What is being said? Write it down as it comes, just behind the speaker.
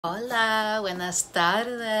Hola, buenas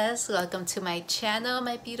tardes. Welcome to my channel,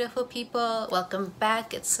 my beautiful people. Welcome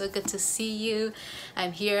back. It's so good to see you.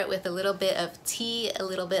 I'm here with a little bit of tea, a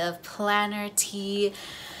little bit of planner tea.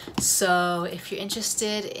 So if you're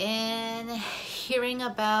interested in hearing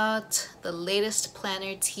about the latest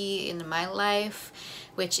planner tea in my life,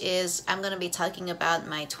 which is I'm going to be talking about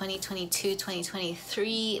my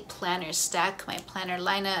 2022-2023 planner stack, my planner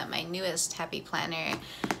lineup, my newest happy planner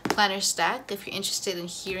stack. If you're interested in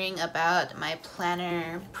hearing about my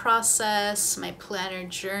planner process, my planner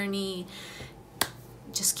journey,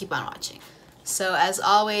 just keep on watching. So as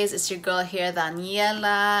always, it's your girl here,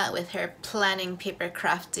 Daniela, with her planning paper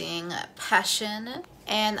crafting passion.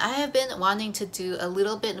 And I have been wanting to do a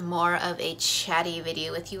little bit more of a chatty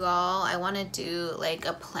video with you all. I want to do like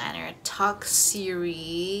a planner talk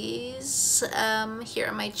series here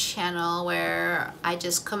on my channel where I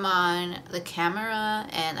just come on the camera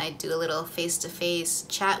and I do a little face-to-face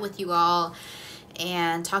chat with you all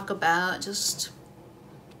and talk about just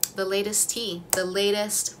the latest tea, the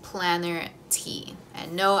latest planner tea.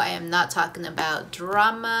 And no, I am not talking about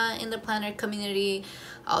drama in the planner community,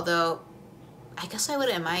 although I guess I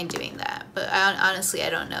wouldn't mind doing that, but honestly, I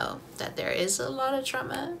don't know that there is a lot of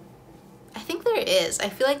drama. I think there is. I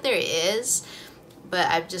feel like there is, but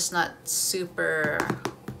I'm just not super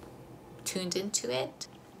tuned into it.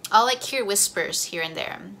 I'll like hear whispers here and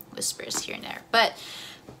there, but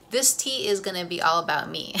this tea is gonna be all about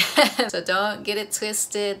me. So don't get it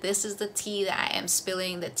twisted. This is the tea that I am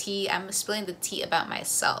spilling. I'm spilling the tea about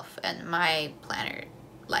myself and my planner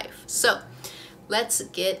life. So let's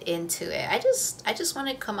get into it. I just want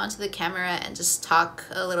to come onto the camera and just talk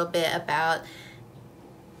a little bit about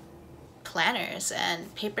planners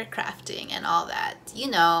and paper crafting and all that.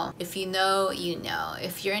 You know, if you know, you know.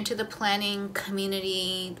 If you're into the planning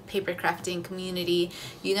community, the paper crafting community,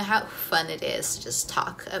 you know how fun it is to just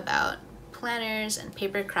talk about planners and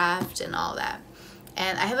paper craft and all that.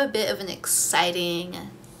 And I have a bit of an exciting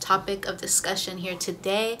topic of discussion here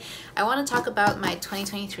today. I want to talk about my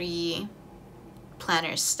 2023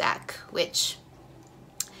 planner stack, which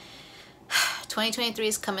 2023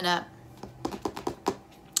 is coming up.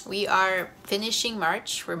 We are finishing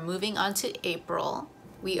March. We're moving on to April.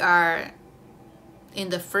 We are in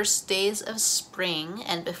the first days of spring,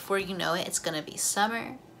 and before you know it, it's gonna be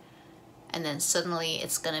summer, and then suddenly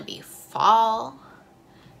it's gonna be fall,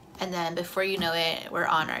 and then before you know it, we're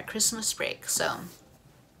on our Christmas break. So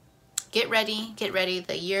get ready, get ready.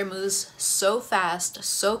 The year moves so fast,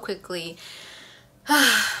 so quickly.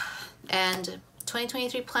 And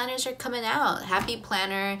 2023 planners are coming out. Happy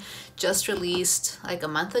Planner just released like a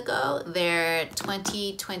month ago their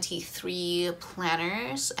 2023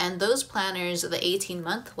 planners, and those planners, the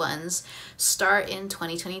 18-month ones, start in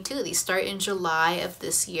 2022. These start in July of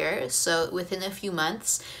this year, so within a few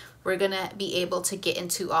months we're gonna be able to get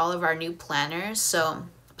into all of our new planners. So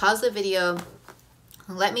pause the video,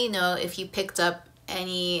 let me know if you picked up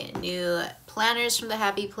any new planners from the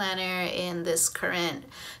Happy Planner in this current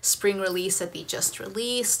spring release that they just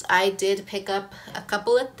released. I did pick up a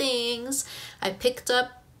couple of things. I picked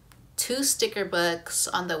up 2 sticker books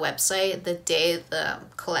on the website the day the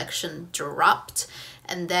collection dropped,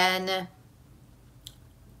 and then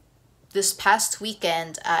this past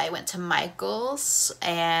weekend, I went to Michael's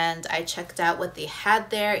and I checked out what they had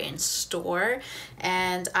there in store,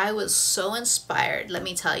 and I was so inspired. Let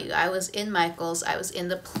me tell you, I was in Michael's, I was in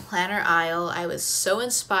the planner aisle, I was so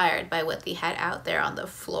inspired by what they had out there on the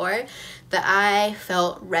floor that I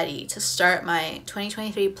felt ready to start my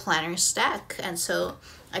 2023 planner stack. And so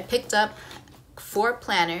I picked up 4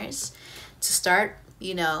 planners to start,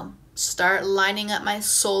 you know, start lining up my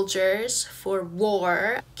soldiers for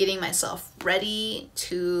war, getting myself ready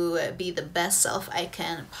to be the best self I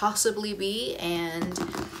can possibly be. And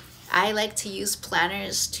I like to use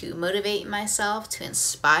planners to motivate myself, to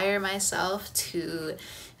inspire myself, to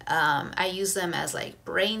I use them as like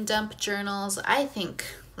brain dump journals. I think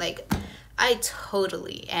like I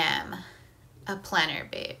totally am a planner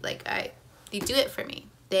babe. Like they do it for me.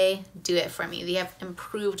 They do it for me. They have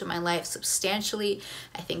improved my life substantially.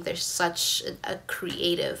 I think they're such a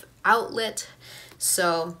creative outlet.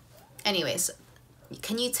 So anyways,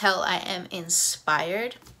 can you tell I am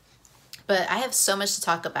inspired? But I have so much to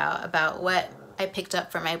talk about what I picked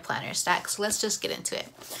up for my planner stack. So let's just get into it.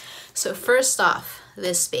 So first off,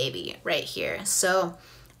 this baby right here. So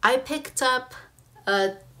I picked up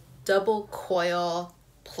a double coil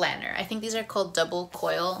planner. I think these are called double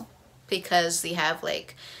coil because they have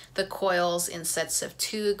like the coils in sets of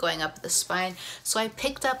 2 going up the spine. So I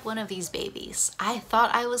picked up one of these babies. I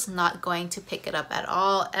thought I was not going to pick it up at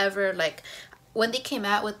all, ever. Like when they came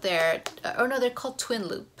out with their, oh no, they're called twin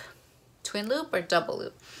loop or double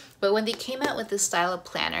loop. But when they came out with this style of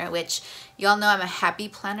planner, which y'all know I'm a happy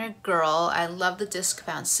planner girl, I love the disc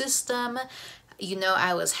bound system. You know,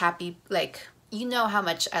 I was happy, like, you know how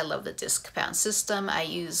much I love the disc bound system. I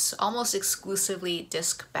use almost exclusively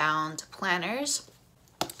disc bound planners.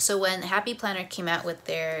 So when Happy Planner came out with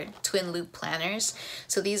their twin loop planners,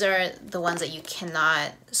 so these are the ones that you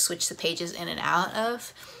cannot switch the pages in and out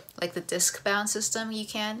of, like the disc bound system you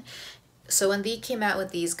can. So when they came out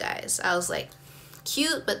with these guys, I was like,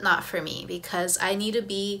 cute, but not for me, because I need to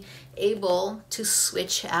be able to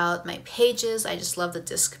switch out my pages. I just love the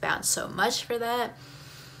disc bound so much for that.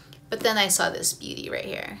 But then I saw this beauty right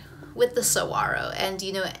here with the saguaro, and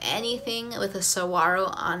you know, anything with a saguaro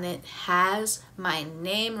on it has my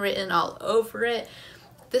name written all over it.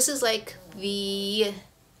 This is like the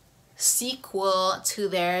sequel to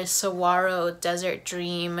their Saguaro Desert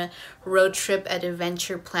Dream Road Trip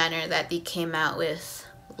Adventure Planner that they came out with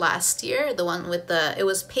last year. The one with the, it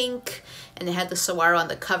was pink and it had the saguaro on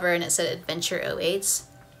the cover and it said Adventure 08s.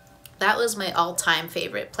 That was my all-time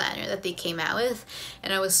favorite planner that they came out with,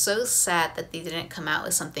 and I was so sad that they didn't come out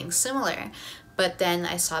with something similar. But then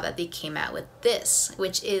I saw that they came out with this,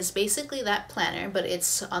 which is basically that planner, but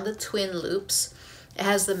it's on the twin loops. It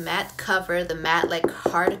has the matte cover, the matte like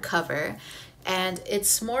hard cover, and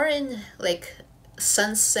it's more in like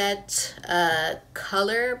sunset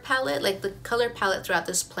color palette. Like the color palette throughout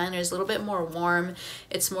this planner is a little bit more warm.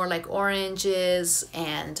 It's more like oranges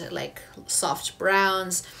and like soft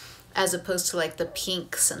browns, as opposed to like the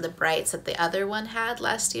pinks and the brights that the other one had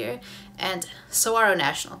last year. And Saguaro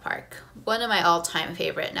National Park, one of my all-time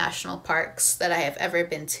favorite national parks that I have ever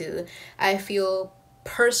been to. I feel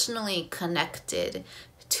personally connected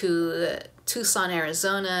to Tucson,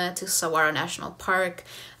 Arizona, to Saguaro National Park.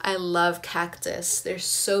 I love cactus. They're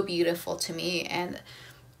so beautiful to me, and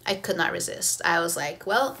I could not resist. I was like,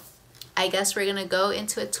 well, I guess we're gonna go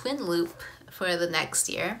into a twin loop for the next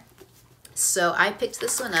year. So I picked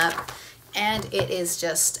this one up, and it is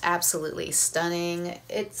just absolutely stunning.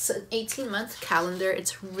 It's an 18-month calendar.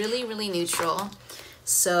 It's really, really neutral.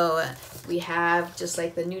 So we have just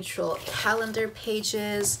like the neutral calendar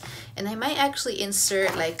pages, and I might actually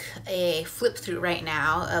insert like a flip through right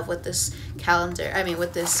now of what this calendar,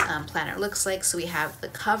 what this planner looks like. So we have the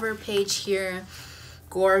cover page here,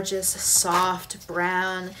 gorgeous, soft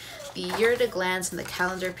brown. The year at a glance and the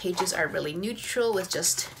calendar pages are really neutral with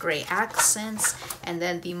just gray accents. And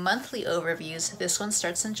then the monthly overviews, this one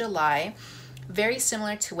starts in July. Very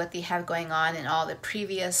similar to what they have going on in all the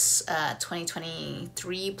previous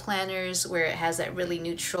 2023 planners, where it has that really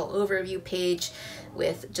neutral overview page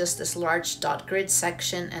with just this large dot grid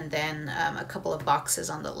section and then a couple of boxes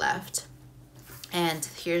on the left. And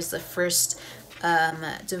here's the first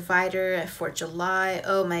divider for July.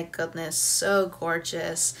 Oh my goodness, so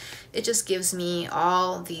gorgeous. It just gives me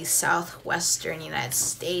all the southwestern United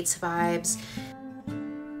States vibes.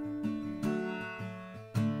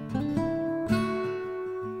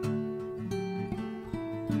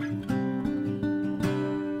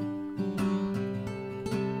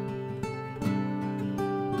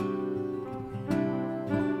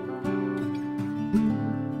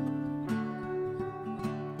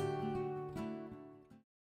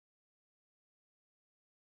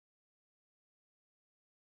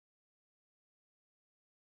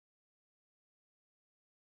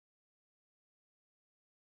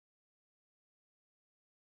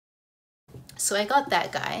 So I got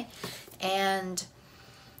that guy, and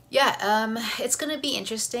yeah, it's gonna be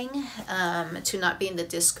interesting to not be in the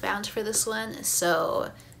disc bound for this one.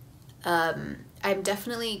 So I'm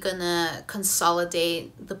definitely gonna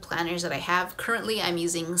consolidate the planners that I have. Currently I'm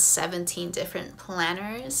using 17 different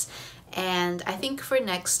planners, and I think for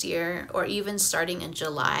next year, or even starting in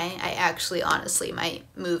July, I actually honestly might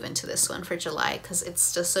move into this one for July because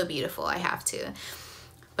it's just so beautiful. I have to.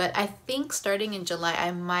 But I think starting in July,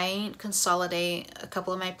 I might consolidate a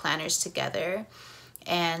couple of my planners together.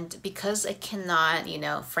 And because I cannot,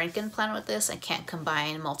 Franken plan with this, I can't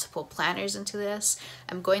combine multiple planners into this,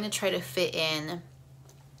 I'm going to try to fit in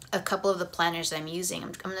a couple of the planners I'm using.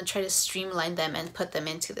 I'm going to try to streamline them and put them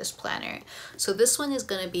into this planner. So this one is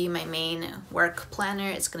going to be my main work planner.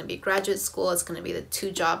 It's going to be graduate school. It's going to be the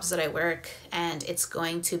 2 jobs that I work, and it's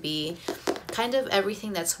going to be kind of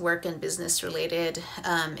everything that's work and business related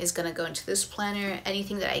is going to go into this planner.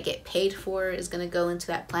 Anything that I get paid for is going to go into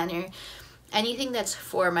that planner. Anything that's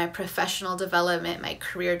for my professional development, my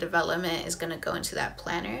career development, is going to go into that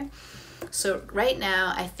planner. So right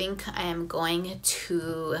now, I think I am going to,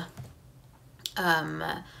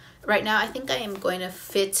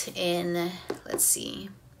 fit in, let's see,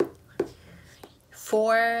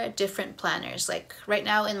 4 different planners. Like right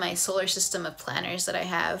now in my solar system of planners that I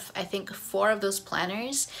have, I think 4 of those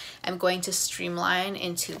planners I'm going to streamline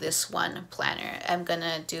into this one planner. I'm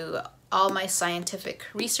gonna do all my scientific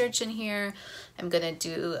research in here. I'm gonna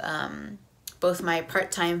do both my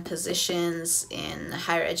part-time positions in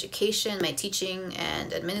higher education, my teaching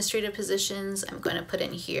and administrative positions, I'm going to put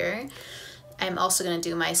in here. I'm also going to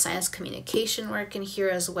do my science communication work in here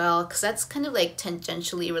as well, because that's kind of like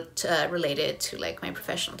tangentially related to like my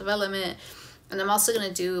professional development. And I'm also going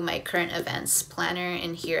to do my current events planner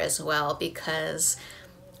in here as well, because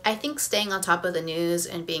I think staying on top of the news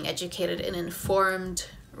and being educated and informed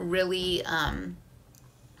really,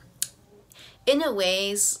 in a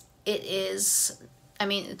ways, it is, I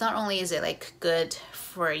mean, not only is it like good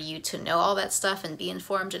for you to know all that stuff and be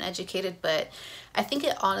informed and educated, but I think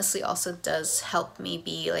it honestly also does help me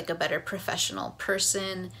be like a better professional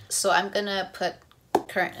person. So I'm gonna put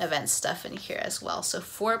current event stuff in here as well. So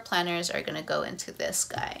 4 planners are gonna go into this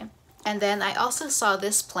guy. And then I also saw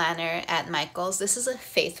this planner at Michael's. This is a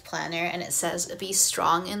faith planner and it says, "Be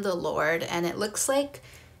strong in the Lord." And it looks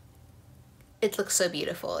so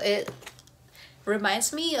beautiful. It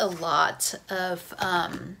reminds me a lot of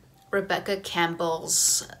Rebecca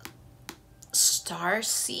Campbell's Star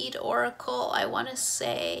Seed Oracle, I want to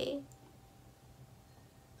say.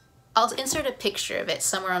 I'll insert a picture of it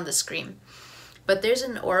somewhere on the screen. But there's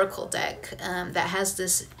an oracle deck that has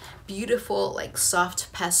this beautiful like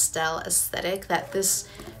soft pastel aesthetic that this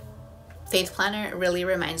faith planner really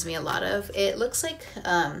reminds me a lot of. It looks like,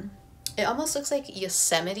 it almost looks like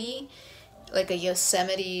Yosemite, like a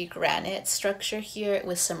Yosemite granite structure here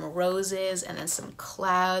with some roses and then some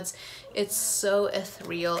clouds. It's so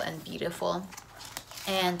ethereal and beautiful.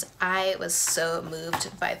 And I was so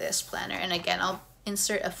moved by this planner. And again, I'll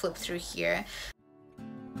insert a flip through here.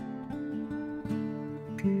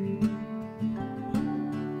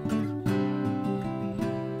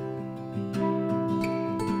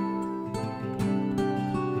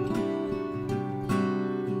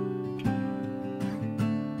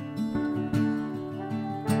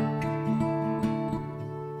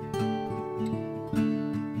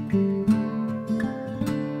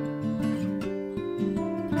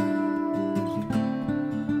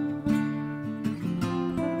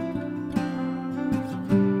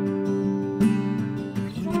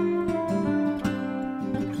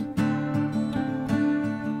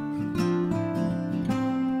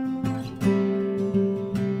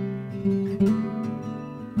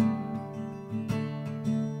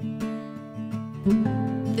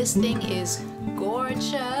 This thing is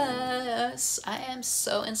gorgeous. I am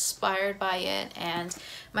so inspired by it, and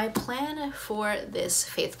my plan for this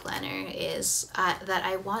faith planner is that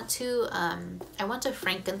I want to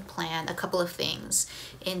Franken plan a couple of things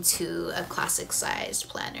into a classic sized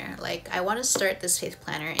planner. Like I want to start this faith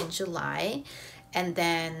planner in July, and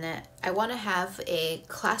then I want to have a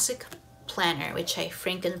classic planner which I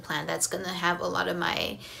Franken plan that's gonna have a lot of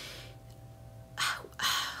my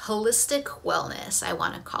holistic wellness, I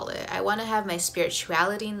want to call it. I want to have my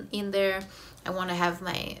spirituality in there. I want to have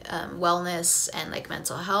my wellness and like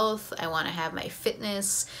mental health. I want to have my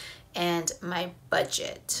fitness and my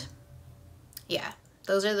budget. Yeah,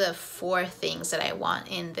 those are the 4 things that I want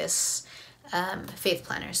in this faith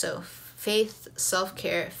planner. So faith,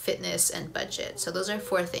 self-care, fitness, and budget. So those are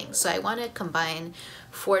 4 things. So I want to combine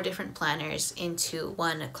 4 different planners into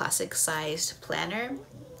one classic sized planner.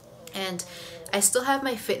 And I still have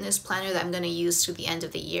my fitness planner that I'm going to use through the end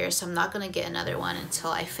of the year, so I'm not going to get another one until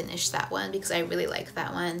I finish that one because I really like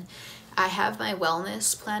that one. I have my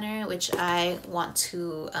wellness planner, which I want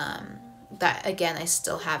to, that again, I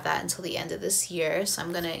still have that until the end of this year, so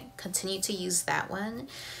I'm going to continue to use that one.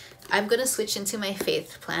 I'm going to switch into my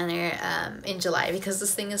faith planner in July because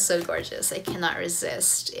this thing is so gorgeous. I cannot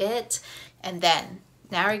resist it. And then,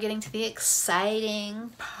 now we're getting to the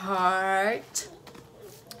exciting part.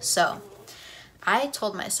 So, I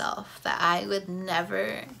told myself that I would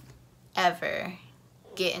never, ever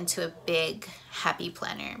get into a big happy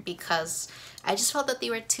planner because I just felt that they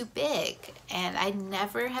were too big, and I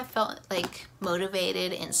never have felt like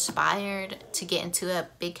motivated, inspired to get into a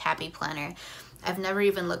big happy planner. I've never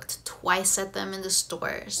even looked twice at them in the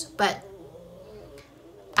stores, but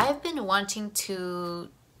I've been wanting to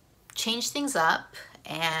change things up.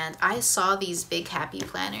 And I saw these big happy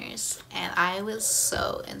planners and I was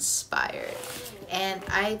so inspired, and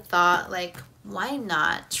I thought, like, why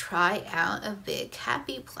not try out a big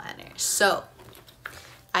happy planner? So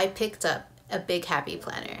I picked up a big happy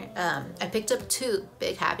planner. I picked up 2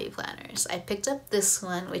 big happy planners. I picked up this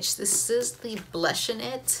one, which this is the Blush in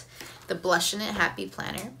It Happy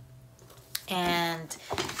Planner. And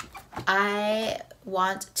I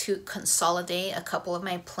want to consolidate a couple of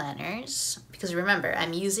my planners, because remember,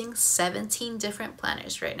 I'm using 17 different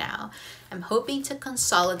planners right now. I'm hoping to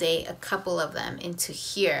consolidate a couple of them into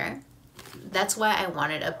here. That's why I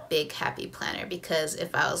wanted a big happy planner, because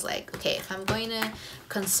if I was like, okay, if I'm going to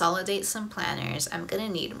consolidate some planners, I'm gonna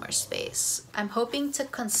need more space. I'm hoping to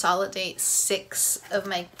consolidate 6 of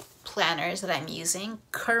my planners that I'm using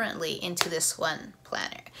currently into this one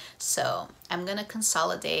planner. So I'm gonna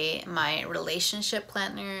consolidate my relationship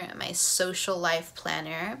planner, my social life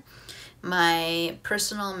planner, my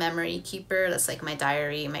personal memory keeper, that's like my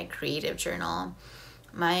diary, my creative journal,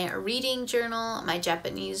 my reading journal, my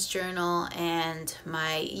Japanese journal, and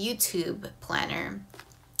my YouTube planner.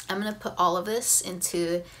 I'm gonna put all of this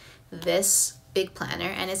into this big planner,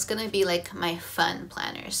 and it's gonna be like my fun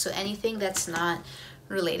planner. So anything that's not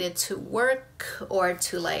related to work or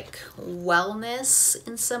to like wellness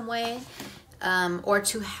in some way, or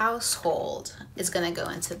to household, is gonna go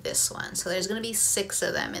into this one. So there's gonna be 6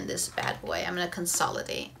 of them in this bad boy. I'm gonna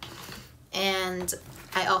consolidate. And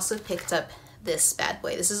I also picked up this bad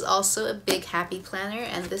boy. This is also a big happy planner,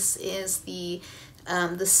 and this is the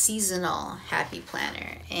seasonal happy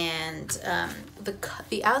planner. And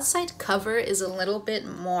the outside cover is a little bit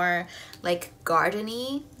more like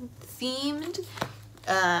gardeny themed,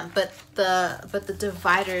 but the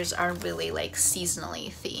dividers are really like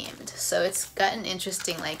seasonally themed. So it's got an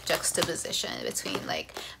interesting like juxtaposition between,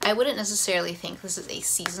 like, I wouldn't necessarily think this is a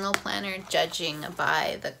seasonal planner judging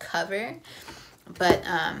by the cover. But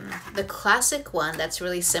the classic one that's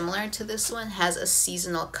really similar to this one has a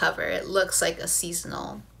seasonal cover. It looks like a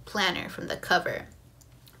seasonal planner from the cover.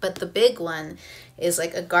 But the big one is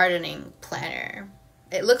like a gardening planner.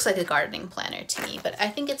 It looks like a gardening planner to me, but I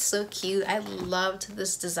think it's so cute. I loved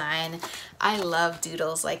this design. I love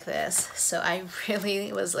doodles like this. So I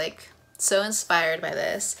really was like so inspired by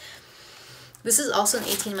this. This is also an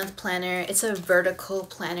 18-month planner. It's a vertical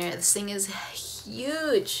planner. This thing is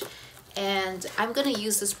huge. And I'm going to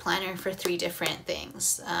use this planner for 3 different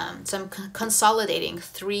things. So I'm consolidating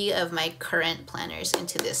 3 of my current planners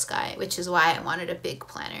into this guy, which is why I wanted a big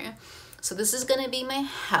planner. So this is going to be my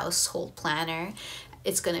household planner.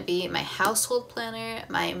 It's going to be my household planner,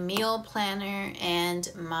 my meal planner,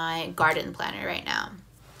 and my garden planner right now.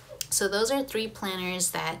 So those are 3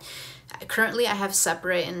 planners that currently I have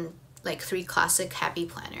separate in like 3 classic happy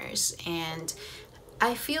planners. And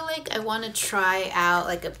I feel like I want to try out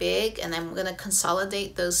like a big, and I'm going to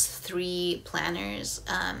consolidate those 3 planners,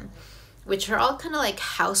 which are all kind of like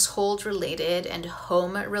household related and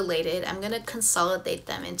home related. I'm going to consolidate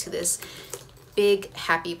them into this big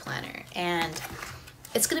happy planner. And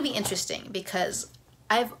it's going to be interesting because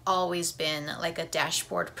I've always been like a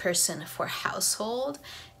dashboard person for household,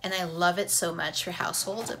 and I love it so much for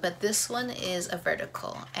household, but this one is a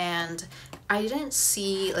vertical, and I didn't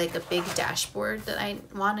see like a big dashboard that I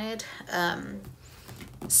wanted,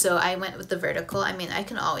 so I went with the vertical. I mean, I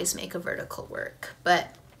can always make a vertical work,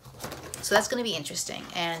 but so that's going to be interesting.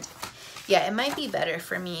 And yeah, it might be better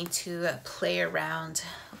for me to play around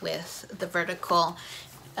with the vertical,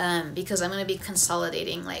 because I'm going to be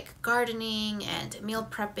consolidating like gardening and meal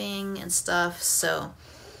prepping and stuff. So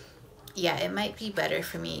yeah, it might be better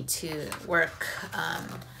for me to work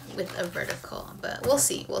with a vertical, but we'll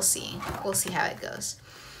see how it goes.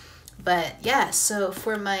 But yeah, so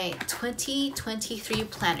for my 2023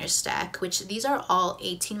 planner stack, which these are all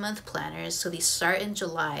 18-month planners, so these start in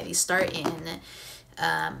July, these start in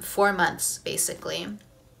 4 months basically,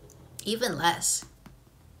 even less.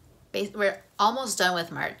 We're almost done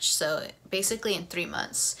with March, so basically in 3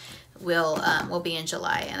 months we'll be in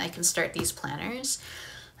July, and I can start these planners.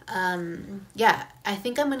 Yeah, I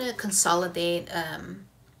think I'm gonna consolidate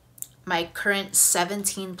my current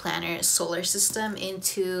 17 planner solar system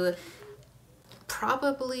into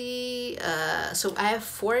probably so I have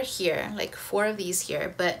 4 here, like 4 of these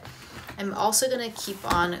here, but I'm also gonna keep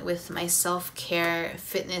on with my self-care,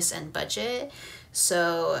 fitness, and budget.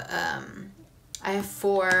 So I have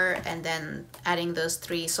 4, and then adding those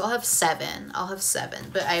 3, so I'll have 7.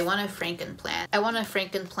 But I want to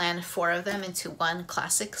Franken-plan 4 of them into one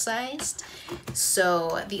classic sized.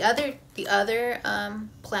 So the other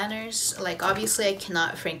planners, like obviously I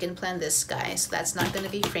cannot Franken-plan this guy, so that's not going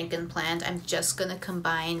to be Franken-planned. I'm just going to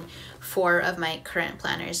combine 4 of my current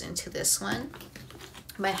planners into this one.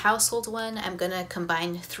 My household one, I'm gonna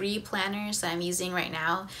combine 3 planners that I'm using right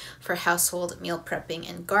now for household, meal prepping,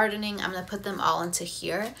 and gardening. I'm gonna put them all into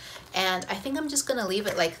here, and I think I'm just gonna leave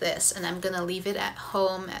it like this, and I'm gonna leave it at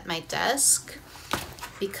home at my desk.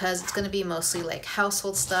 because it's going to be mostly like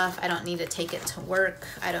household stuff. I don't need to take it to work.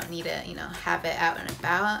 I don't need to, you know, have it out and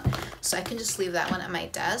about. So I can just leave that one at my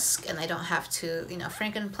desk and I don't have to, you know,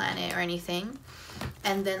 Frankenplan it or anything.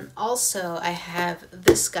 And then also I have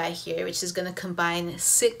this guy here, which is going to combine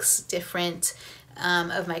 6 different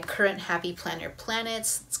of my current happy planner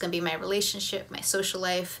planets. It's going to be my relationship, my social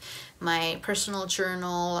life, my personal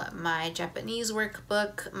journal, my Japanese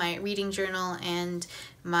workbook, my reading journal, and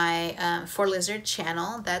my 4 Lizard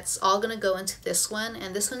channel. That's all going to go into this one.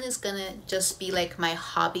 And this one is going to just be like my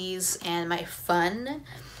hobbies and my fun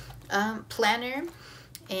planner.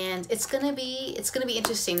 And it's gonna be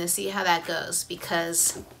interesting to see how that goes,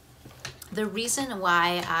 because the reason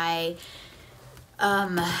why I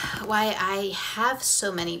have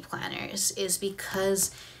so many planners is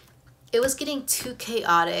because it was getting too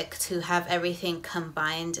chaotic to have everything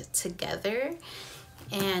combined together.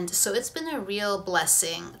 And so it's been a real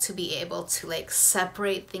blessing to be able to like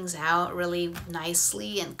separate things out really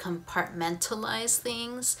nicely and compartmentalize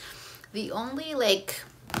things. The only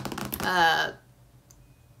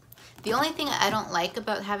thing I don't like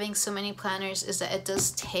about having so many planners is that it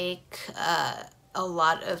does take a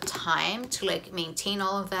lot of time to like maintain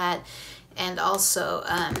all of that. And also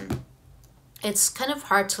it's kind of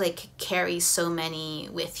hard to like carry so many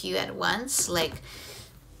with you at once. Like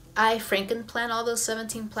I Frankenplan all those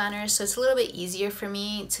 17 planners, so it's a little bit easier for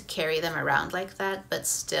me to carry them around like that, but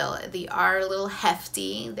still they are a little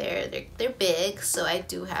hefty. They're big, so I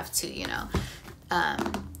do have to, you know,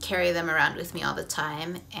 carry them around with me all the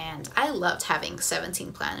time. And I loved having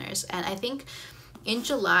 17 planners, and I think in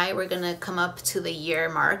July we're gonna come up to the year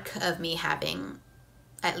mark of me having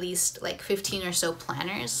at least like 15 or so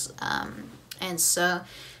planners, and so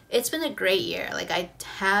it's been a great year. Like I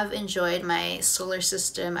have enjoyed my solar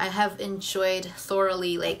system. I have enjoyed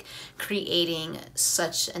thoroughly like creating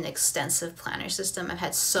such an extensive planner system. I've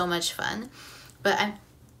had so much fun, but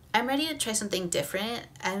I'm ready to try something different.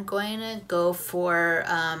 I'm going to go for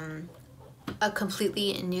a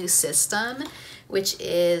completely new system, which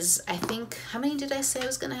is, I think, how many did I say I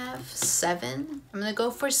was going to have? 7? I'm going to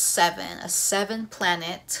go for 7, a 7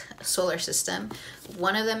 planet solar system.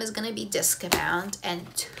 One of them is going to be disc bound,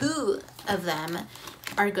 and 2 of them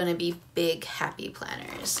are going to be big happy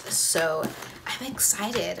planners. So I'm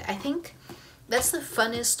excited. I think that's the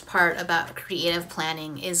funnest part about creative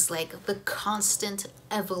planning, is like the constant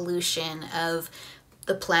evolution of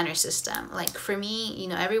the planner system. Like for me, you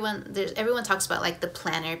know, everyone talks about like the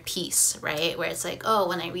planner piece, right? Where it's like, oh,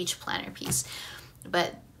 when I reach planner piece.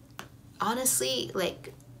 But honestly,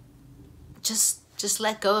 like just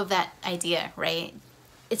let go of that idea, right?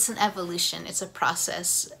 It's an evolution, it's a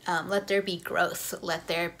process. Let there be growth, let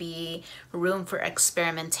there be room for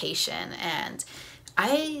experimentation. And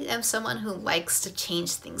I am someone who likes to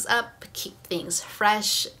change things up, keep things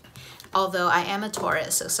fresh. Although I am a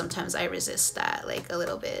Taurus, so sometimes I resist that like a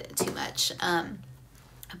little bit too much.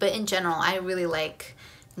 But in general, I really like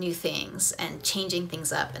new things and changing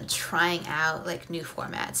things up and trying out like new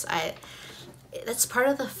formats. That's part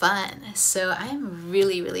of the fun. So I'm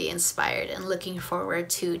really, really inspired and looking forward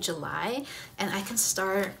to July, and I can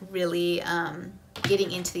start really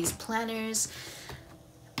getting into these planners.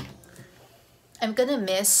 I'm gonna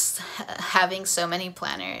miss having so many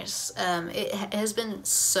planners. It has been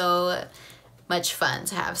so much fun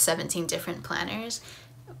to have 17 different planners,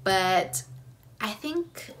 but I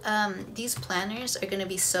think these planners are gonna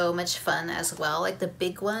be so much fun as well. Like the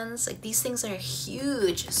big ones, like these things are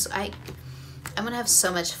huge. So I'm gonna have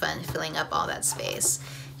so much fun filling up all that space.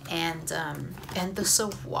 And the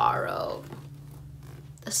saguaro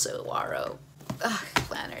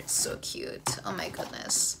planner, it's so cute. Oh my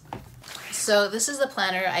goodness. So this is the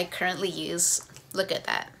planner I currently use. Look at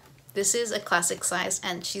that. This is a classic size,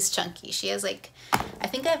 and she's chunky. She has like, I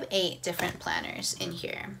think I have 8 different planners in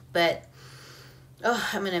here, but oh,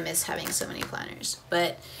 I'm gonna miss having so many planners.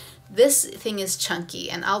 But this thing is chunky,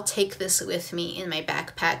 and I'll take this with me in my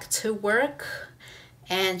backpack to work,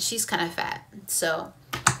 and she's kind of fat. So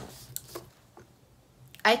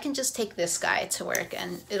I can just take this guy to work,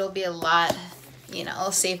 and it'll be a lot, you know,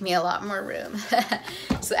 it'll save me a lot more room.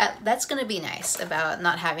 So that's gonna be nice about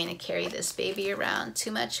not having to carry this baby around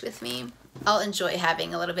too much with me. I'll enjoy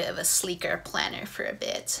having a little bit of a sleeker planner for a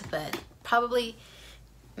bit, but probably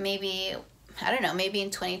maybe, I don't know, maybe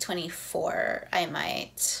in 2024 I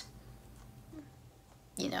might,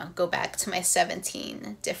 you know, go back to my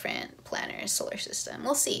 17 different planners solar system.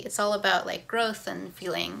 We'll see. It's all about like growth and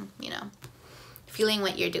feeling, you know, feeling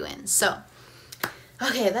what you're doing. So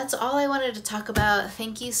okay, that's all I wanted to talk about.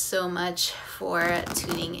 Thank you so much for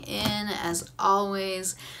tuning in. As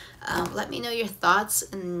always, Let me know your thoughts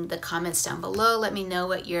in the comments down below. Let me know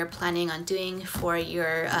what you're planning on doing for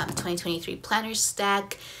your 2023 planner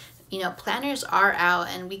stack. You know, planners are out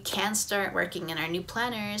and we can start working in our new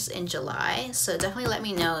planners in July. So definitely let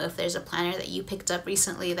me know if there's a planner that you picked up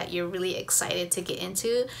recently that you're really excited to get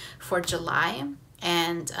into for July.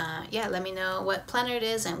 And yeah, let me know what planner it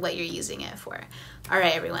is and what you're using it for. All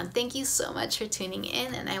right, everyone. Thank you so much for tuning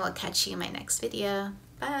in, and I will catch you in my next video.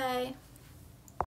 Bye.